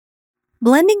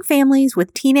Blending families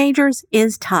with teenagers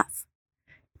is tough.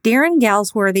 Darren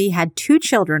Galsworthy had 2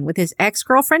 children with his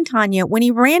ex-girlfriend Tanya when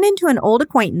he ran into an old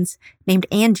acquaintance named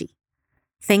Angie.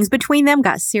 Things between them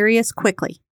got serious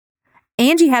quickly.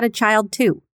 Angie had a child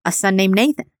too, a son named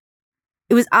Nathan.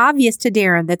 It was obvious to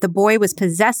Darren that the boy was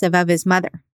possessive of his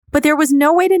mother, but there was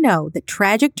no way to know the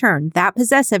tragic turn that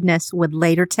possessiveness would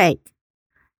later take.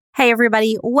 Hey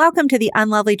everybody, welcome to The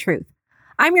Unlovely Truth.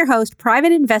 I'm your host,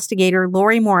 private investigator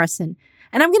Lori Morrison,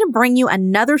 and I'm going to bring you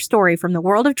another story from the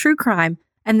world of true crime,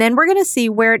 and then we're going to see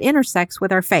where it intersects with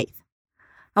our faith.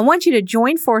 I want you to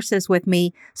join forces with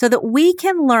me so that we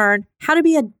can learn how to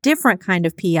be a different kind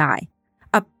of PI,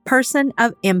 a person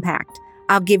of impact.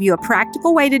 I'll give you a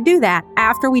practical way to do that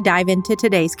after we dive into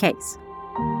today's case.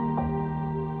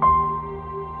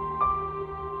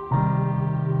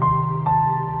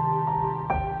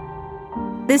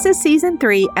 This is Season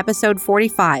 3, Episode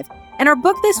 45, and our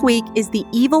book this week is The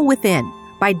Evil Within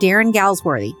by Darren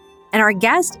Galsworthy, and our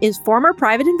guest is former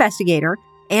private investigator,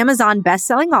 Amazon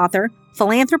best-selling author,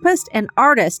 philanthropist, and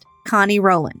artist Connie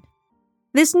Rowland.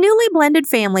 This newly blended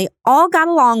family all got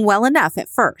along well enough at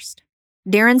first.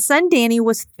 Darren's son Danny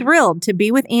was thrilled to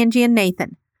be with Angie and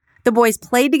Nathan. The boys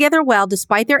played together well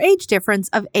despite their age difference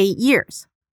of 8 years.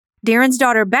 Darren's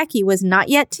daughter Becky was not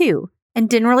yet 2 and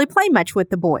didn't really play much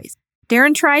with the boys.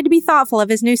 Darren tried to be thoughtful of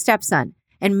his new stepson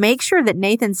and make sure that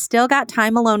Nathan still got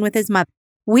time alone with his mother.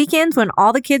 Weekends when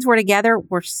all the kids were together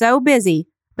were so busy,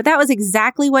 but that was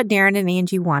exactly what Darren and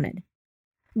Angie wanted.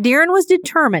 Darren was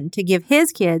determined to give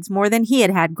his kids more than he had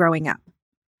had growing up.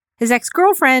 His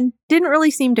ex-girlfriend didn't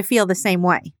really seem to feel the same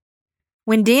way.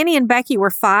 When Danny and Becky were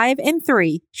 5 and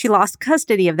 3, she lost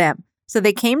custody of them, so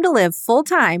they came to live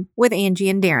full-time with Angie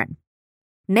and Darren.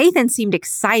 Nathan seemed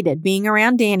excited being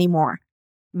around Danny more,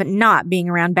 but not being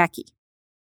around Becky.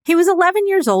 He was 11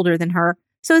 years older than her,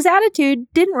 so his attitude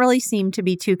didn't really seem to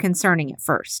be too concerning at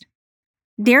first.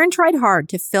 Darren tried hard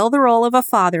to fill the role of a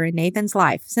father in Nathan's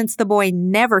life since the boy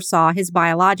never saw his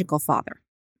biological father.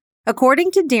 According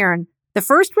to Darren, the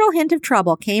first real hint of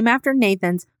trouble came after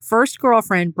Nathan's first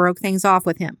girlfriend broke things off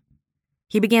with him.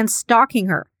 He began stalking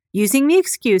her, using the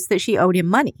excuse that she owed him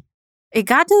money. It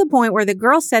got to the point where the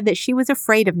girl said that she was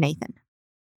afraid of Nathan.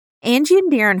 Angie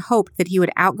and Darren hoped that he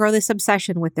would outgrow this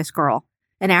obsession with this girl,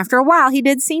 and after a while he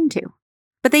did seem to.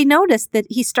 But they noticed that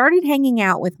he started hanging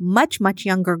out with much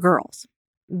younger girls.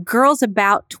 Girls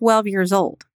about 12 years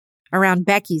old, around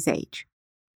Becky's age.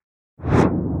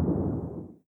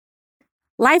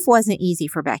 Life wasn't easy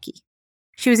for Becky.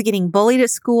 She was getting bullied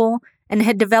at school and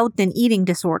had developed an eating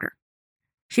disorder.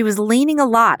 She was leaning a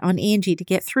lot on Angie to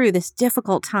get through this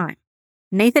difficult time.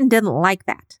 Nathan didn't like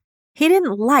that. He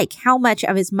didn't like how much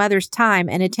of his mother's time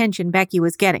and attention Becky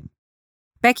was getting.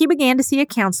 Becky began to see a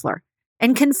counselor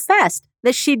and confessed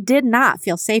that she did not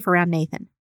feel safe around Nathan.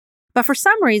 But for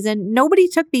some reason, nobody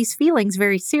took these feelings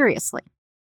very seriously.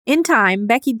 In time,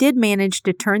 Becky did manage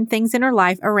to turn things in her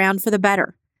life around for the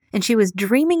better, and she was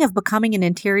dreaming of becoming an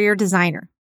interior designer.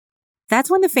 That's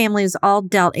when the family was all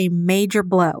dealt a major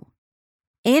blow.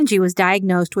 Angie was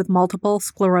diagnosed with multiple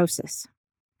sclerosis.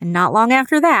 And not long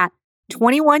after that,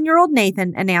 21-year-old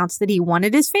Nathan announced that he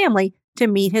wanted his family to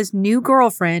meet his new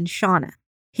girlfriend, Shauna.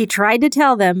 He tried to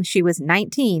tell them she was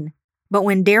 19, but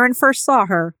when Darren first saw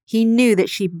her, he knew that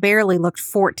she barely looked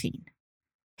 14.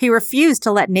 He refused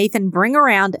to let Nathan bring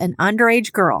around an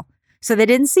underage girl, so they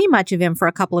didn't see much of him for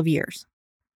a couple of years.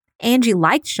 Angie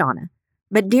liked Shauna,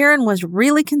 but Darren was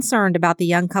really concerned about the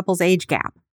young couple's age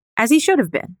gap, as he should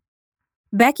have been.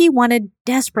 Becky wanted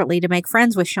desperately to make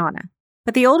friends with Shauna,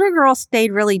 but the older girl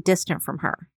stayed really distant from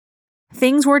her.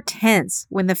 Things were tense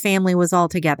when the family was all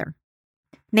together.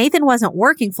 Nathan wasn't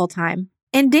working full-time,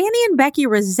 and Danny and Becky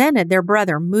resented their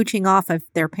brother mooching off of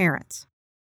their parents.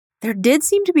 There did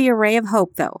seem to be a ray of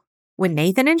hope, though, when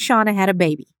Nathan and Shauna had a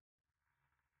baby.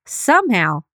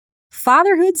 Somehow,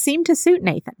 fatherhood seemed to suit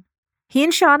Nathan. He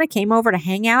and Shauna came over to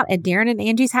hang out at Darren and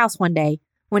Angie's house one day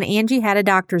when Angie had a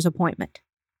doctor's appointment.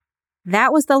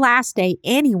 That was the last day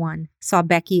anyone saw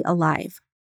Becky alive.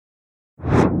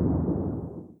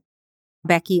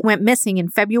 Becky went missing in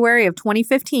February of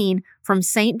 2015 from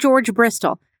St. George,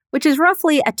 Bristol, which is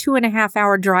roughly a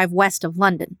 2.5-hour drive west of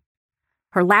London.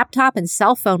 Her laptop and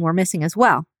cell phone were missing as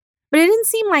well, but it didn't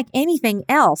seem like anything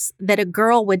else that a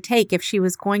girl would take if she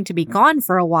was going to be gone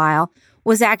for a while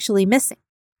was actually missing.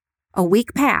 A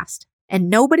week passed, and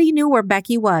nobody knew where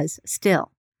Becky was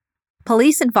still.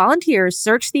 Police and volunteers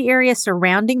searched the area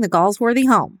surrounding the Galsworthy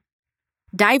home.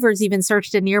 Divers even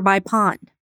searched a nearby pond.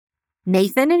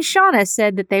 Nathan and Shauna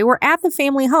said that they were at the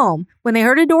family home when they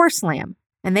heard a door slam,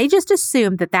 and they just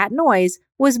assumed that noise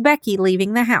was Becky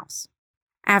leaving the house.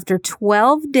 After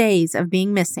 12 days of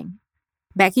being missing,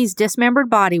 Becky's dismembered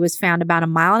body was found about 1.5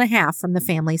 miles from the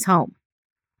family's home.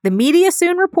 The media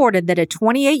soon reported that a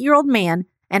 28-year-old man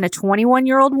and a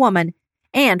 21-year-old woman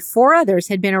and 4 others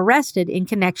had been arrested in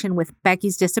connection with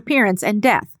Becky's disappearance and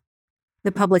death.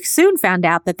 The public soon found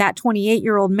out that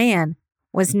 28-year-old man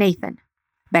was Nathan,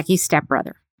 Becky's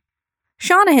stepbrother.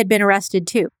 Shauna had been arrested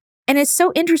too. And it's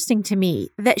so interesting to me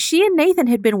that she and Nathan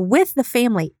had been with the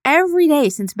family every day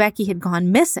since Becky had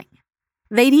gone missing.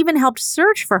 They'd even helped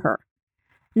search for her.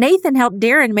 Nathan helped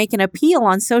Darren make an appeal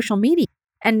on social media,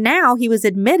 and now he was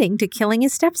admitting to killing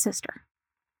his stepsister.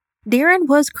 Darren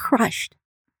was crushed.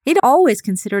 He'd always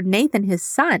considered Nathan his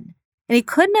son, and he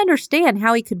couldn't understand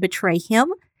how he could betray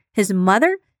him, his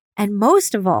mother, and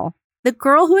most of all, the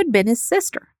girl who had been his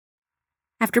sister.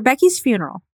 After Becky's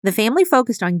funeral, the family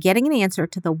focused on getting an answer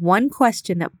to the one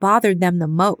question that bothered them the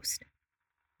most.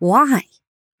 Why?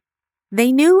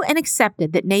 They knew and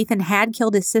accepted that Nathan had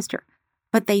killed his sister,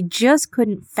 but they just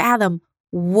couldn't fathom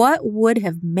what would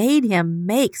have made him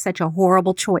make such a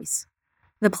horrible choice.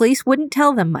 The police wouldn't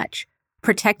tell them much,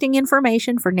 protecting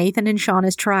information for Nathan and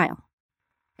Shauna's trial.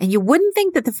 And you wouldn't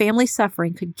think that the family's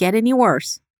suffering could get any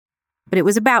worse, but it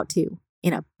was about to,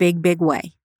 in a big, big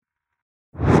way.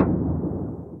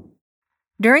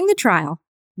 During the trial,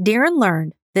 Darren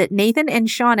learned that Nathan and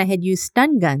Shauna had used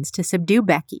stun guns to subdue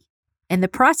Becky, and the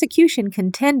prosecution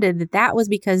contended that that was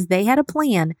because they had a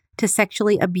plan to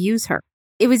sexually abuse her.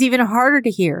 It was even harder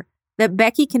to hear that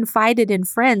Becky confided in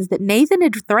friends that Nathan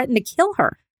had threatened to kill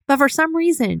her, but for some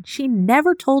reason, she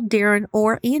never told Darren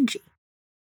or Angie.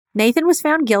 Nathan was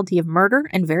found guilty of murder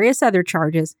and various other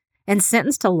charges and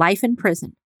sentenced to life in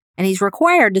prison, and he's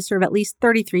required to serve at least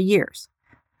 33 years.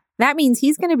 That means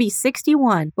he's going to be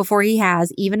 61 before he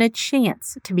has even a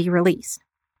chance to be released.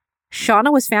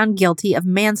 Shauna was found guilty of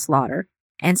manslaughter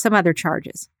and some other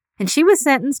charges, and she was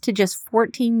sentenced to just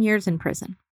 14 years in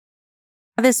prison.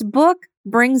 This book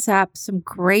brings up some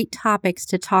great topics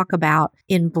to talk about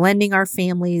in blending our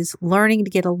families, learning to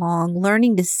get along,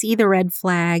 learning to see the red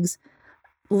flags,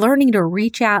 learning to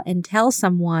reach out and tell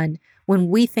someone when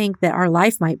we think that our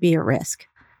life might be at risk.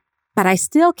 But I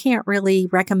still can't really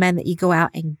recommend that you go out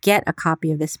and get a copy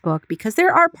of this book because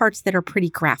there are parts that are pretty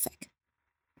graphic.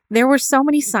 There were so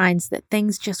many signs that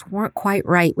things just weren't quite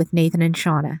right with Nathan and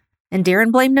Shauna, and Darren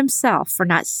blamed himself for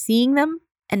not seeing them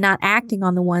and not acting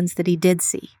on the ones that he did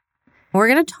see. We're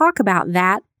going to talk about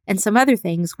that and some other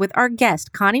things with our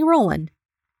guest, Connie Rowland,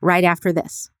 right after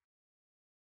this.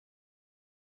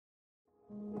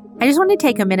 I just want to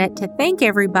take a minute to thank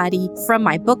everybody from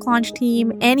my book launch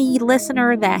team, any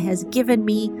listener that has given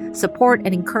me support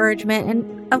and encouragement,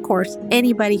 and of course,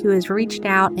 anybody who has reached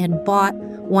out and bought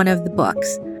one of the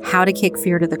books, How to Kick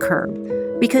Fear to the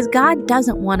Curb. Because God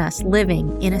doesn't want us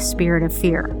living in a spirit of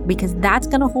fear, because that's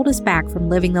going to hold us back from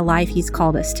living the life He's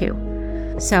called us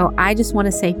to. So I just want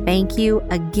to say thank you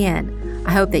again.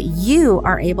 I hope that you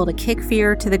are able to kick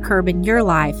fear to the curb in your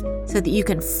life so that you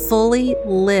can fully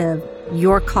live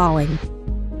your calling.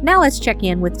 Now let's check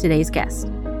in with today's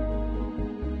guest.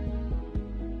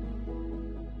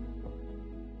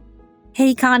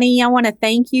 Hey, Connie, I want to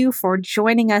thank you for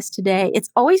joining us today. It's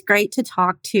always great to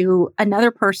talk to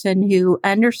another person who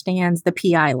understands the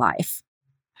PI life.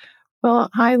 Well,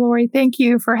 hi, Lori. Thank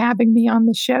you for having me on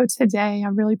the show today. I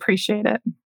really appreciate it.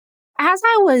 As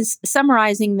I was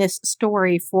summarizing this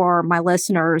story for my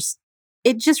listeners,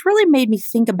 it just really made me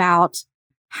think about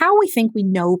how we think we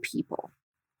know people.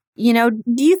 You know,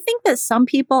 do you think that some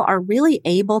people are really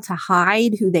able to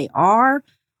hide who they are?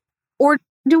 Or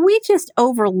do we just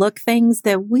overlook things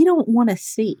that we don't want to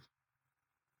see?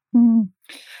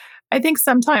 I think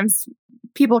sometimes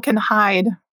people can hide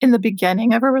in the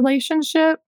beginning of a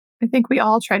relationship. I think we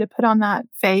all try to put on that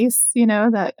face,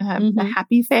 that the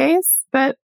happy face,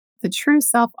 but the true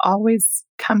self always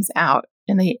comes out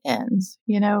in the end,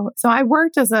 So I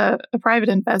worked as a private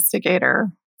investigator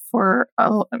for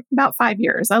about 5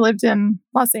 years. I lived in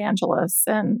Los Angeles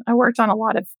and I worked on a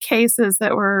lot of cases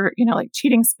that were, like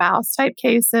cheating spouse type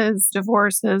cases,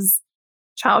 divorces,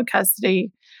 child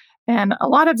custody. And a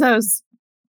lot of those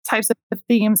types of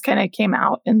themes kind of came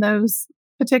out in those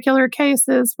particular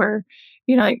cases where,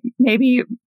 maybe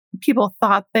people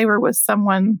thought they were with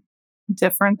someone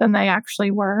different than they actually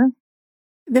were.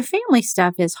 The family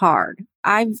stuff is hard.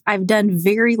 I've done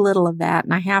very little of that.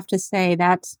 And I have to say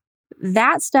that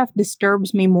stuff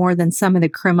disturbs me more than some of the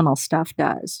criminal stuff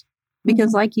does.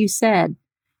 Because like you said,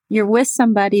 you're with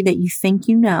somebody that you think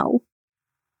you know,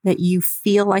 that you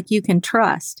feel like you can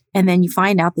trust, and then you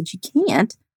find out that you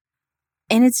can't.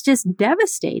 And it's just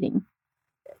devastating.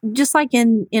 Just like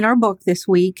in our book this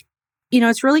week,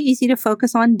 it's really easy to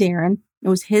focus on Darren It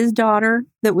was his daughter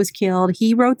that was killed.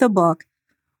 He wrote the book.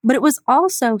 But it was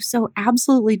also so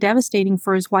absolutely devastating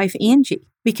for his wife, Angie,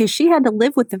 because she had to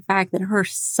live with the fact that her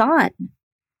son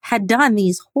had done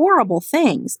these horrible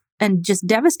things and just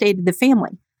devastated the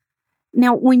family.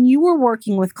 Now, when you were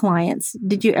working with clients,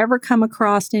 did you ever come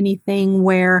across anything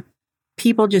where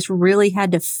people just really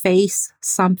had to face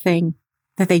something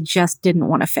that they just didn't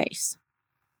want to face?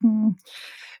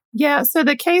 Yeah, so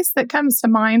the case that comes to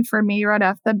mind for me right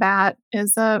off the bat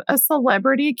is a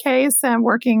celebrity case. And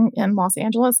working in Los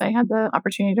Angeles, I had the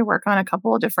opportunity to work on a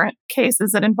couple of different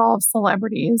cases that involve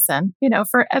celebrities. And,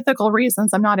 for ethical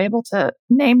reasons, I'm not able to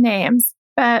name names.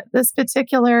 But this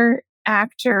particular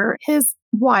actor, his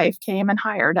wife came and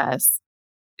hired us.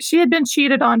 She had been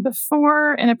cheated on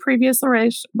before in a previous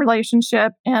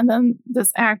relationship. And then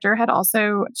this actor had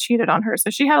also cheated on her. So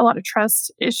she had a lot of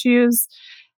trust issues.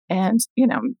 And,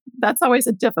 that's always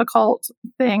a difficult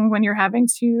thing when you're having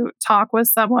to talk with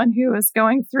someone who is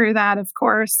going through that, of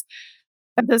course.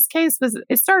 But this case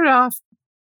it started off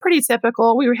pretty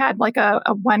typical. We had like a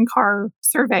one-car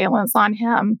surveillance on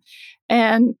him,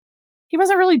 and he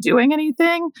wasn't really doing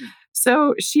anything.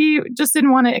 So she just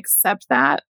didn't want to accept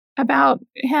that about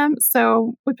him.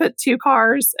 So we put 2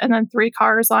 cars and then 3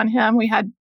 cars on him. We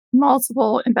had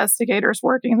multiple investigators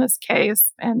working this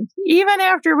case. And even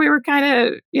after we were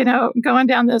kind of, going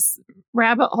down this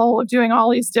rabbit hole of doing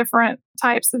all these different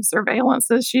types of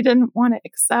surveillances, she didn't want to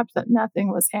accept that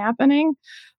nothing was happening.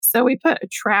 So we put a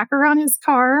tracker on his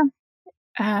car.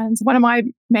 And one of my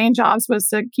main jobs was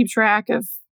to keep track of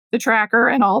the tracker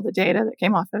and all the data that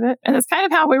came off of it. And it's kind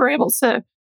of how we were able to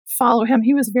follow him.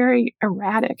 He was very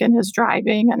erratic in his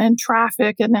driving, and in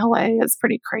traffic in LA is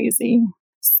pretty crazy.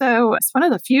 So it's one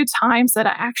of the few times that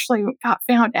I actually got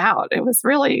found out. It was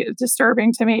really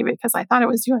disturbing to me because I thought I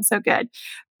was doing so good.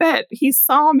 But he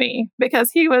saw me because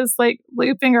he was like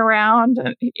looping around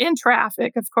in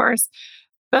traffic, of course.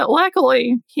 But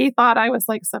luckily, he thought I was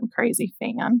like some crazy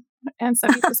fan. And so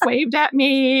he just waved at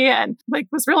me and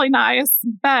was really nice.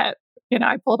 But,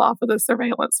 I pulled off of the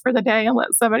surveillance for the day and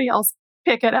let somebody else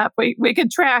pick it up. We could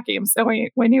track him, so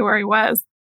we knew where he was.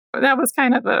 But that was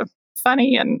kind of a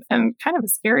funny and kind of a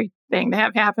scary thing to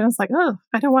have happen. It's like, oh,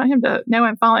 I don't want him to know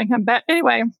I'm following him. But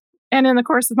anyway, and in the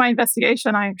course of my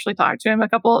investigation, I actually talked to him a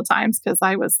couple of times because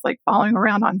I was following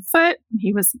around on foot.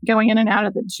 He was going in and out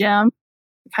of the gym.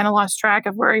 Kind of lost track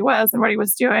of where he was and what he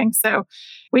was doing. So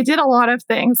we did a lot of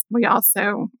things. We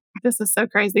also, this is so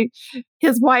crazy,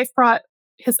 his wife brought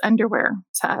his underwear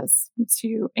to us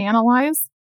to analyze.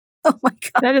 Oh my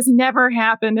God. That has never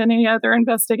happened in any other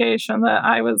investigation that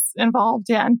I was involved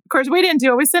in. Of course, we didn't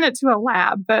do it. We sent it to a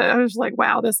lab, but I was like,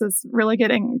 wow, this is really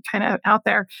getting kind of out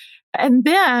there. And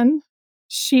then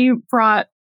she brought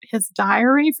his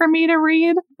diary for me to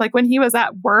read. When he was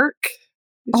at work,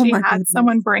 she had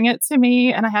someone bring it to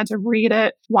me, and I had to read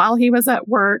it while he was at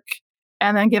work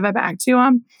and then give it back to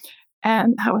him.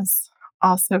 And that was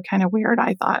also kind of weird,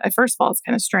 I thought. First of all, it's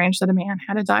kind of strange that a man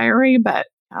had a diary, but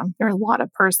there are a lot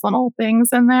of personal things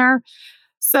in there.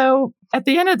 So at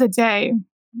the end of the day,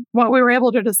 what we were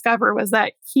able to discover was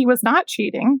that he was not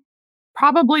cheating.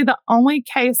 Probably the only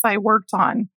case I worked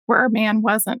on where a man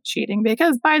wasn't cheating,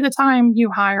 because by the time you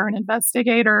hire an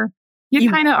investigator, you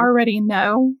kind of already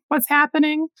know what's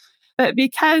happening. But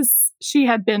because she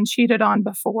had been cheated on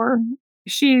before,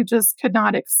 she just could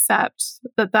not accept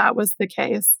that that was the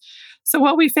case. So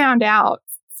what we found out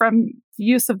from the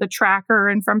use of the tracker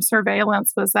and from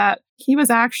surveillance was that he was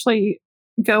actually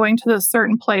going to this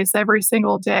certain place every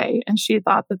single day. And she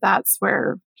thought that that's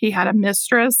where he had a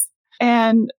mistress.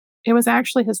 And it was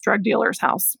actually his drug dealer's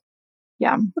house.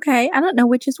 Yeah. Okay. I don't know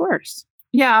which is worse.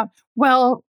 Yeah.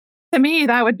 Well, to me,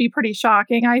 that would be pretty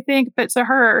shocking, I think. But to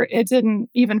her, it didn't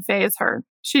even faze her.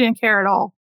 She didn't care at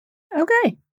all.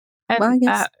 Okay. And, well, I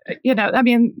guess.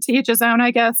 To each his own,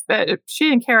 I guess. But she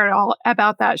didn't care at all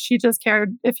about that. She just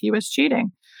cared if he was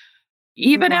cheating.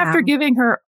 Even after giving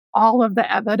her all of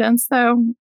the evidence,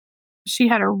 though, she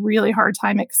had a really hard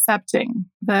time accepting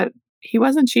that he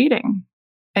wasn't cheating.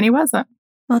 And he wasn't.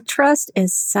 Well, trust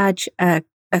is such a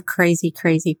crazy,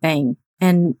 crazy thing.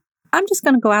 And I'm just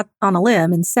going to go out on a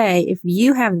limb and say, if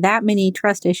you have that many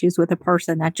trust issues with a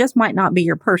person, that just might not be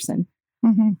your person.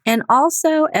 Mm-hmm. And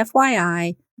also,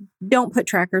 FYI, don't put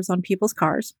trackers on people's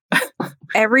cars.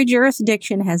 Every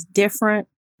jurisdiction has different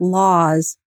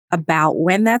laws about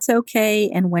when that's okay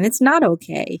and when it's not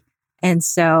okay. And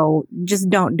so just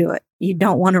don't do it. You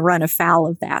don't want to run afoul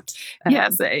of that.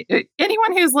 Yes.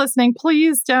 Anyone who's listening,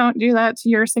 please don't do that to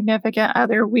your significant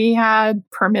other. We had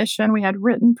permission. We had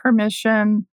written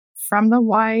permission from the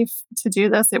wife to do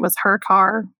this. It was her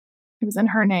car. It was in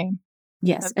her name.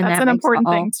 Yes. And That's that an makes important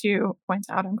all, thing to point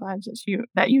out. I'm glad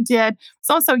that you did. It's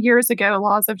also years ago,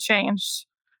 laws have changed.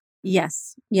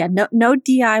 yes. Yeah. No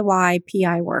DIY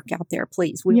PI work out there,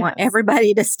 please. We want Yes.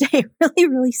 everybody to stay really,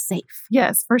 really safe.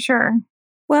 Yes, for sure.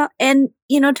 Well, and,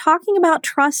 talking about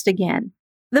trust again,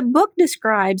 the book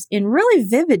describes in really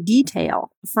vivid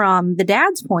detail from the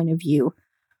dad's point of view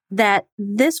that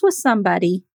this was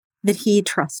somebody that he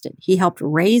trusted. He helped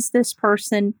raise this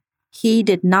person. He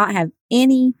did not have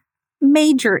any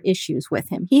major issues with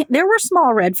him. There were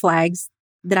small red flags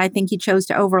that I think he chose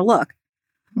to overlook.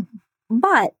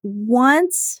 But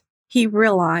once he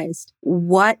realized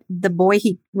what the boy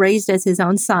he raised as his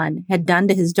own son had done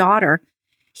to his daughter,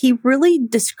 he really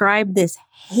described this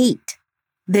hate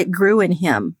that grew in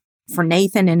him for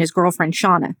Nathan and his girlfriend,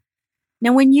 Shauna.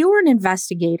 Now, when you were an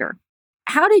investigator,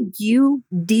 how did you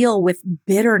deal with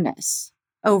bitterness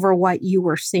over what you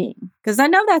were seeing? Because I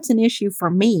know that's an issue for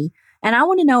me. And I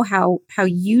want to know how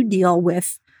you deal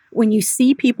with when you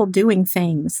see people doing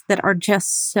things that are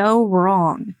just so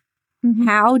wrong. Mm-hmm.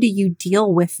 How do you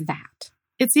deal with that?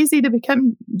 It's easy to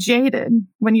become jaded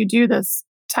when you do this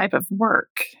type of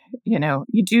work.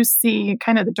 You do see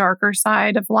kind of the darker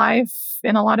side of life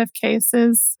in a lot of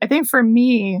cases. I think for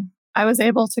me, I was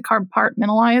able to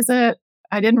compartmentalize it.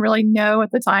 I didn't really know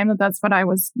at the time that that's what I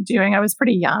was doing. I was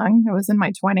pretty young. I was in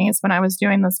my 20s when I was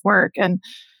doing this work. And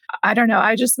I don't know,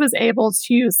 I just was able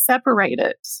to separate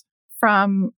it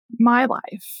from my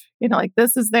life. Like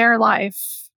this is their life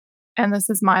and this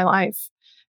is my life.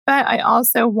 But I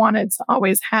also wanted to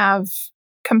always have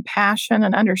compassion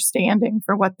and understanding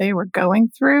for what they were going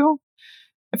through,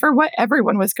 for what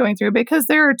everyone was going through, because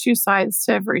there are two sides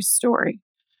to every story.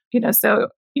 So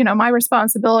my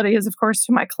responsibility is, of course,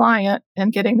 to my client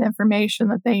and getting the information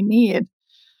that they need.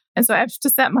 And so I have to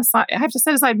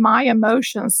set aside my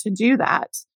emotions to do that.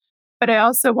 But I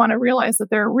also want to realize that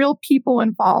there are real people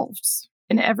involved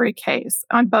in every case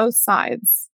on both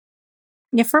sides.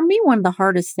 Yeah, for me, one of the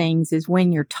hardest things is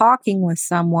when you're talking with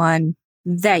someone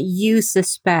that you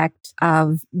suspect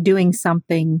of doing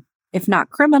something, if not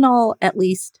criminal, at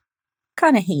least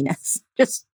kind of heinous,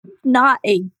 just not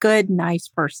a good, nice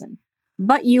person.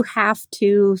 But you have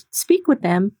to speak with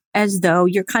them as though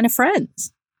you're kind of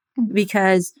friends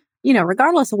because,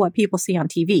 regardless of what people see on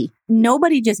TV,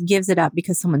 nobody just gives it up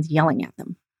because someone's yelling at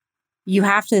them. You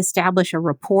have to establish a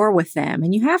rapport with them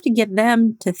and you have to get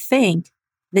them to think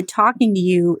that talking to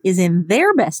you is in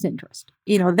their best interest.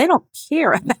 They don't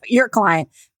care about your client.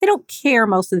 They don't care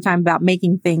most of the time about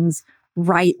making things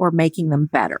right or making them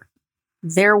better.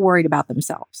 They're worried about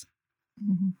themselves.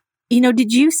 Mm-hmm.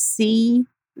 Did you see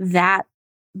that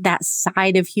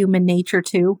side of human nature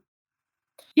too?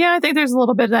 Yeah, I think there's a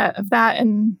little bit of that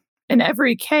in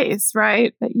every case,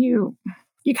 right? That you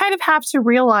kind of have to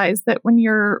realize that when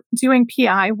you're doing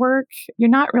PI work, you're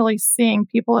not really seeing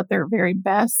people at their very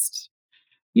best.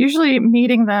 Usually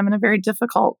meeting them in a very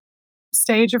difficult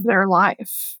stage of their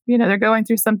life. They're going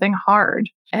through something hard.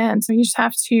 And so you just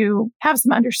have to have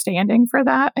some understanding for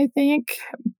that, I think.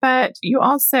 But you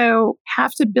also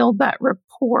have to build that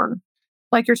rapport.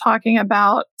 Like you're talking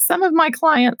about, some of my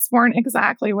clients weren't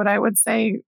exactly what I would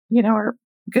say, are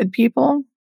good people.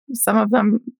 Some of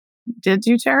them did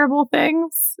do terrible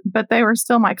things, but they were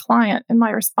still my client. And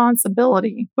my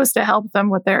responsibility was to help them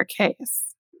with their case.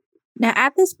 Now,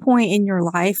 at this point in your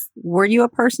life, were you a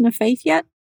person of faith yet?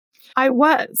 I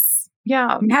was,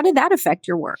 yeah. How did that affect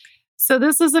your work? So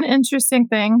this is an interesting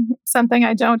thing, something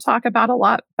I don't talk about a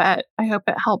lot, but I hope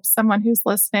it helps someone who's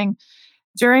listening.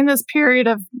 During this period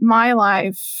of my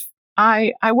life,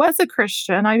 I was a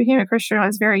Christian. I became a Christian when I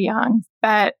was very young,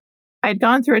 but I'd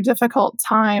gone through a difficult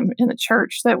time in the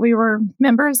church that we were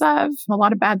members of. A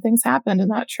lot of bad things happened in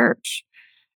that church.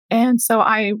 And so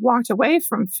I walked away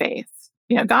from faith.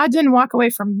 God didn't walk away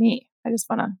from me. I just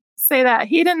want to say that.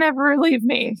 He didn't ever leave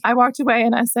me. I walked away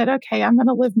and I said, okay, I'm going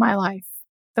to live my life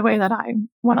the way that I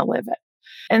want to live it.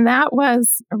 And that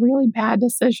was a really bad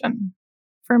decision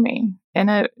for me. And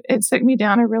it took me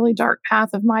down a really dark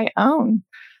path of my own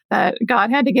that God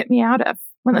had to get me out of.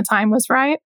 When the time was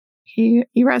right, He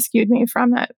rescued me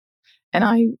from it. And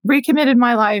I recommitted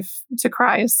my life to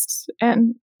Christ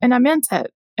and I meant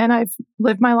it. And I've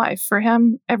lived my life for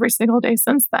Him every single day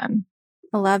since then.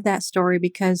 I love that story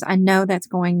because I know that's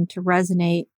going to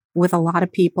resonate with a lot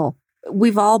of people.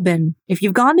 We've all been, if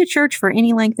you've gone to church for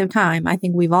any length of time, I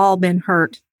think we've all been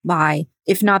hurt by,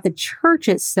 if not the church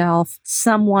itself,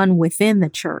 someone within the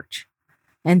church.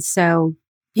 And so,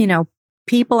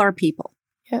 people are people.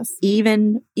 Yes.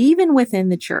 Even within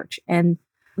the church. And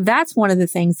that's one of the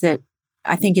things that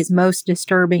I think is most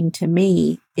disturbing to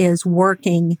me is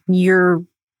working. You're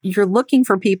you're looking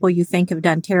for people you think have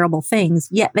done terrible things,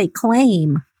 yet they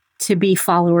claim to be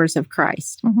followers of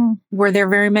Christ. Mm-hmm. Were there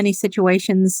very many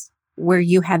situations where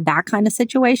you had that kind of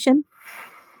situation?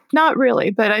 Not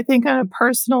really, but I think on a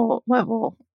personal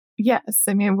level, yes.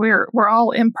 I mean, we're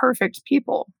all imperfect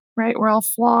people, right? We're all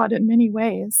flawed in many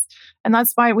ways. And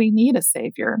that's why we need a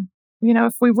savior.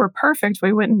 If we were perfect,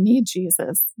 we wouldn't need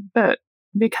Jesus. But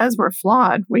because we're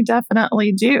flawed, we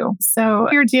definitely do. So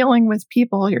you're dealing with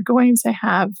people, you're going to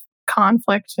have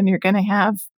conflict and you're going to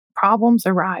have problems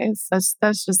arise.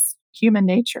 That's just human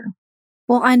nature.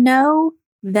 Well, I know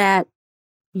that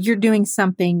you're doing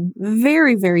something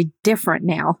very, very different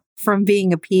now from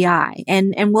being a PI.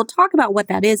 And we'll talk about what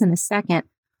that is in a second.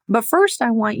 But first,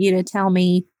 I want you to tell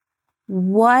me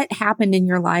what happened in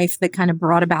your life that kind of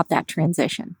brought about that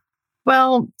transition.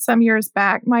 Well, some years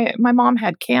back, my mom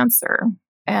had cancer.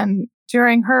 And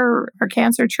during her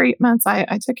cancer treatments,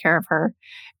 I took care of her.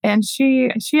 And she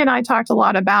and I talked a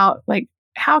lot about, like,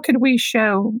 how could we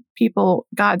show people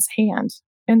God's hand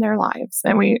in their lives?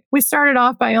 And we started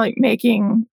off by, like,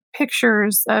 making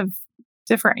pictures of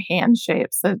different hand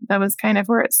shapes. That was kind of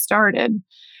where it started.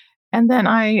 And then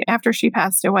after she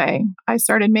passed away, I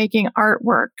started making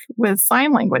artwork with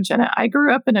sign language in it. I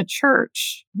grew up in a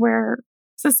church where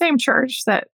it's the same church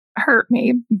that hurt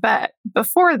me. But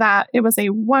before that, it was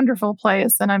a wonderful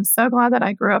place. And I'm so glad that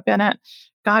I grew up in it.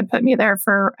 God put me there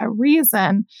for a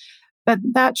reason. But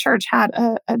that church had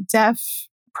a deaf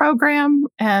program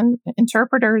and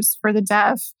interpreters for the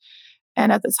deaf.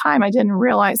 And at the time, I didn't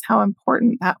realize how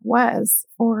important that was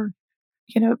for,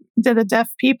 to the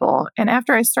deaf people. And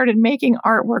after I started making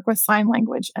artwork with sign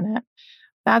language in it,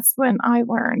 that's when I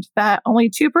learned that only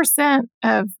 2%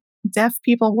 of deaf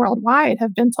people worldwide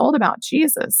have been told about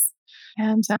Jesus.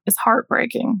 And it's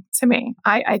heartbreaking to me.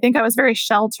 I think I was very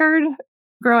sheltered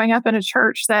growing up in a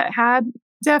church that had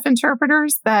deaf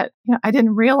interpreters, that I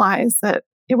didn't realize that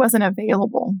it wasn't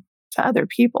available to other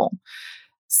people.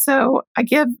 So I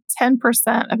give 10%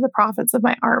 of the profits of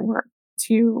my artwork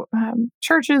to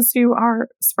churches who are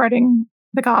spreading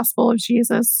the gospel of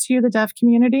Jesus to the deaf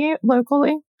community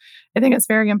locally. I think it's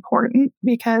very important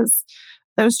because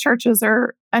those churches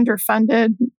are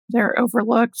underfunded, they're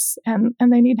overlooked, and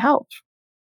they need help.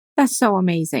 That's so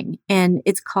amazing. And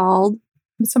it's called?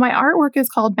 So my artwork is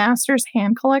called Master's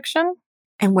Hand Collection.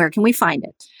 And where can we find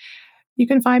it? You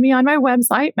can find me on my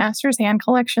website,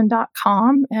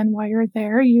 mastershandcollection.com. And while you're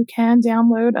there, you can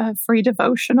download a free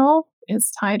devotional.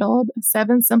 It's titled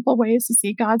 7 Simple Ways to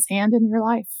See God's Hand in Your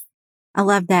Life. I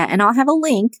love that. And I'll have a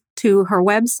link to her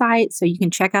website so you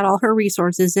can check out all her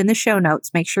resources in the show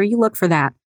notes. Make sure you look for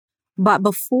that. But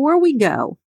before we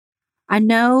go, I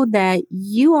know that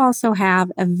you also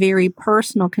have a very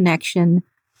personal connection,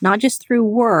 not just through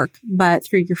work, but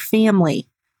through your family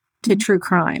to true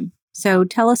crime. So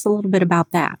tell us a little bit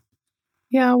about that.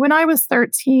 Yeah, when I was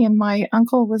 13, my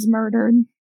uncle was murdered,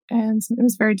 and it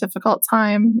was a very difficult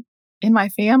time in my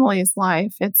family's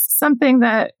life. It's something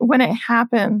that when it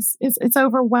happens, it's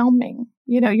overwhelming.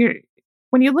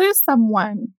 When you lose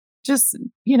someone, just,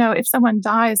 if someone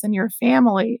dies in your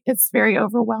family, it's very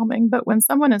overwhelming. But when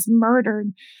someone is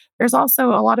murdered, there's also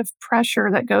a lot of pressure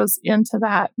that goes into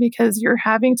that because you're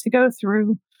having to go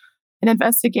through an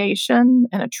investigation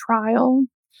and a trial.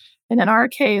 And in our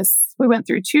case, we went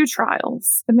through 2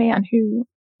 trials. The man who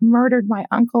murdered my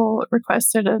uncle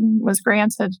requested and was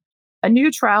granted a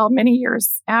new trial many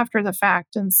years after the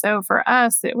fact. And so for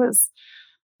us, it was,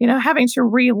 having to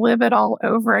relive it all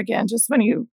over again. Just when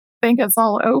you think it's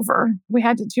all over, we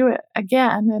had to do it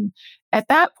again. And at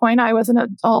that point, I was an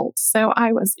adult. So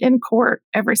I was in court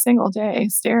every single day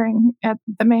staring at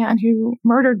the man who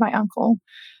murdered my uncle.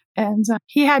 And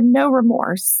he had no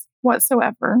remorse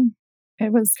whatsoever.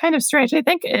 It was kind of strange. I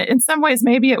think in some ways,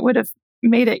 maybe it would have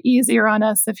made it easier on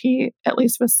us if he at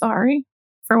least was sorry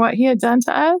for what he had done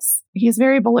to us. He's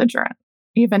very belligerent.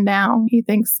 Even now, he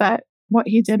thinks that what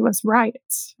he did was right.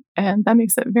 And that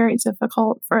makes it very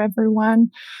difficult for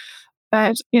everyone.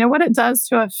 But, what it does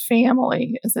to a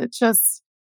family is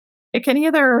it can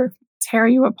either tear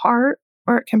you apart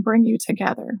or it can bring you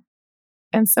together.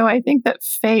 And so I think that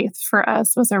faith for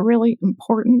us was a really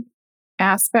important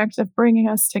aspect of bringing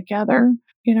us together.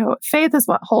 Faith is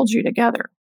what holds you together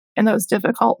in those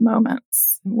difficult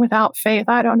moments. Without faith,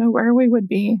 I don't know where we would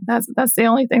be. That's the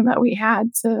only thing that we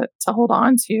had to hold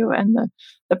on to. And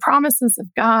the promises of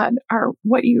God are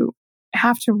what you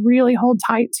have to really hold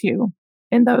tight to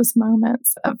in those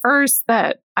moments. A verse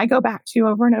that I go back to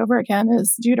over and over again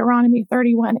is Deuteronomy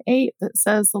 31:8 that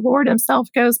says, "The Lord himself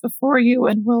goes before you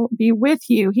and will be with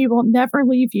you. He will never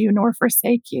leave you nor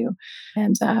forsake you."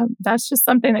 And that's just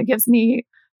something that gives me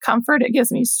comfort. It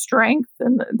gives me strength.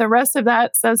 And the rest of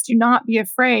that says, do not be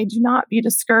afraid. Do not be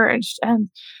discouraged. And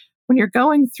when you're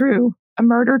going through a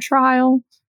murder trial,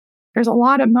 there's a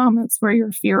lot of moments where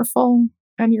you're fearful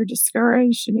and you're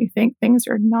discouraged and you think things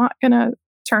are not going to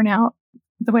turn out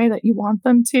the way that you want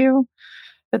them to.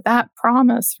 But that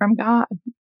promise from God,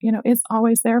 is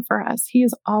always there for us. He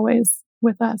is always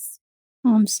with us.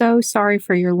 Oh, I'm so sorry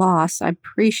for your loss. I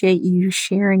appreciate you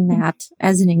sharing that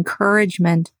as an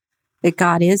encouragement that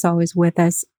God is always with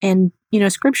us. And,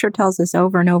 Scripture tells us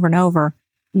over and over and over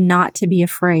not to be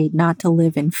afraid, not to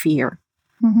live in fear.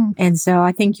 Mm-hmm. And so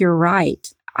I think you're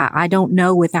right. I don't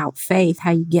know without faith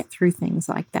how you get through things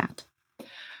like that.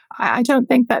 I don't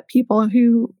think that people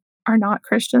who are not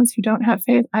Christians, who don't have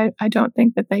faith, I don't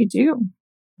think that they do.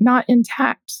 Not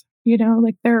intact,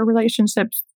 like their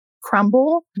relationships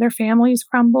crumble, their families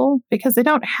crumble because they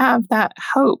don't have that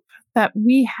hope that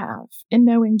we have in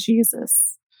knowing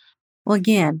Jesus. Well,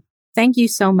 again, thank you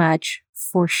so much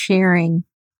for sharing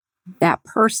that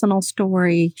personal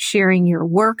story, sharing your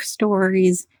work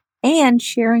stories, and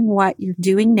sharing what you're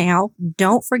doing now.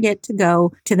 Don't forget to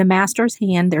go to the Master's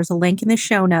Hand. There's a link in the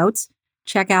show notes.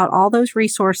 Check out all those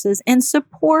resources and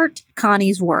support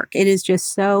Connie's work. It is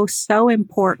just so, so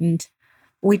important.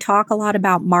 We talk a lot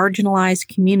about marginalized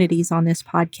communities on this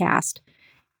podcast.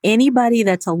 Anybody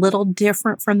that's a little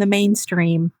different from the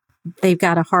mainstream, they've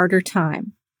got a harder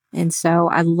time. And so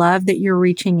I love that you're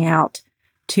reaching out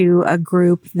to a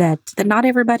group that not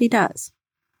everybody does.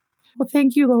 Well,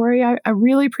 thank you, Lori. I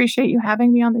really appreciate you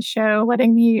having me on the show,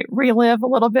 letting me relive a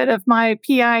little bit of my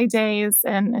PI days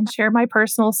and share my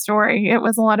personal story. It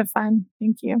was a lot of fun.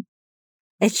 Thank you.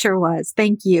 It sure was.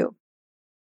 Thank you.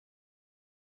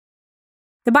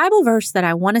 The Bible verse that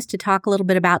I want us to talk a little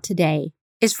bit about today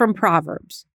is from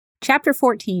Proverbs, chapter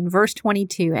 14, verse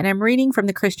 22, and I'm reading from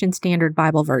the Christian Standard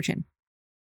Bible Version.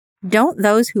 Don't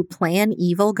those who plan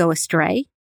evil go astray?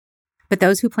 But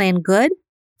those who plan good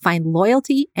find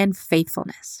loyalty and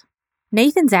faithfulness.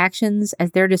 Nathan's actions,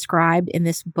 as they're described in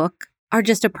this book, are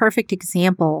just a perfect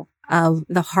example of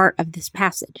the heart of this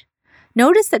passage.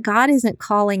 Notice that God isn't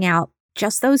calling out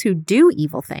just those who do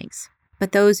evil things,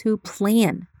 but those who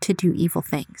plan to do evil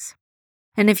things.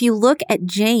 And if you look at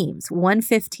James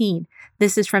 1:15,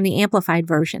 this is from the Amplified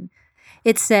Version,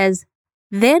 it says,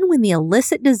 "Then when the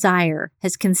illicit desire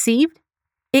has conceived,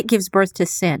 it gives birth to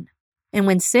sin. And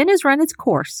when sin has run its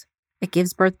course, it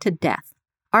gives birth to death."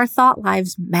 Our thought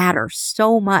lives matter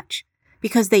so much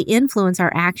because they influence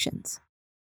our actions.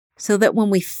 So that when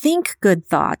we think good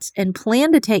thoughts and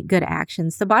plan to take good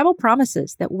actions, the Bible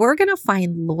promises that we're going to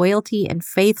find loyalty and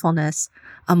faithfulness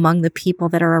among the people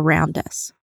that are around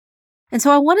us. And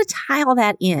so I want to tie all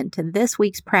that into this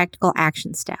week's practical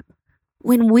action step.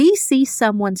 When we see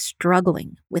someone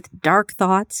struggling with dark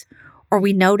thoughts, or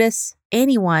we notice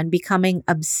anyone becoming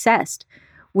obsessed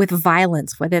with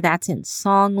violence, whether that's in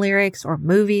song lyrics or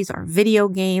movies or video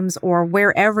games or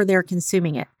wherever they're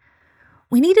consuming it,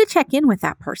 we need to check in with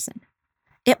that person.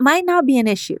 It might not be an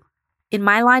issue. In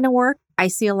my line of work, I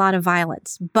see a lot of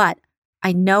violence, but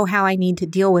I know how I need to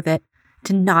deal with it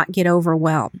to not get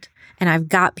overwhelmed. And I've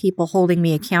got people holding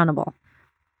me accountable.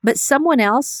 But someone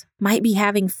else might be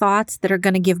having thoughts that are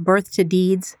going to give birth to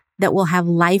deeds that will have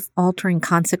life-altering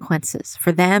consequences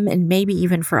for them and maybe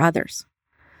even for others.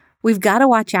 We've got to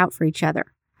watch out for each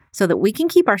other so that we can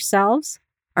keep ourselves,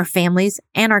 our families,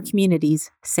 and our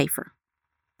communities safer.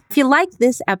 If you liked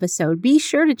this episode, be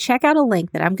sure to check out a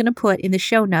link that I'm going to put in the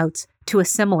show notes to a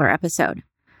similar episode.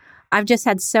 I've just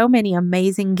had so many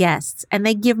amazing guests, and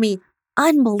they give me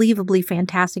unbelievably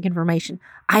fantastic information.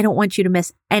 I don't want you to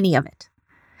miss any of it.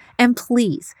 And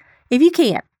please, if you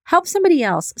can, help somebody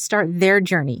else start their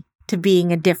journey to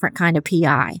being a different kind of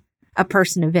PI, a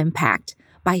person of impact,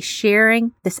 by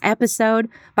sharing this episode,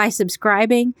 by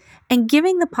subscribing, and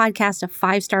giving the podcast a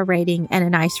 5-star rating and a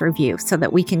nice review so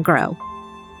that we can grow.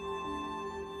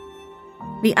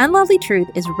 The Unlovely Truth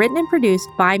is written and produced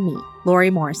by me, Lori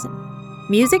Morrison.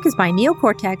 Music is by Neil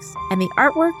Cortex, and the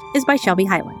artwork is by Shelby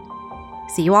Highland.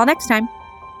 See you all next time.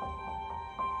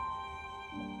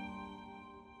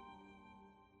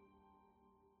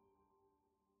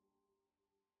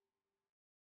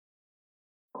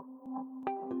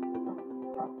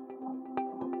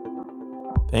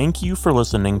 Thank you for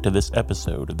listening to this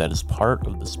episode that is part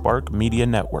of the Spark Media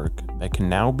Network that can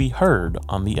now be heard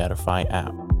on the Edify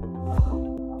app.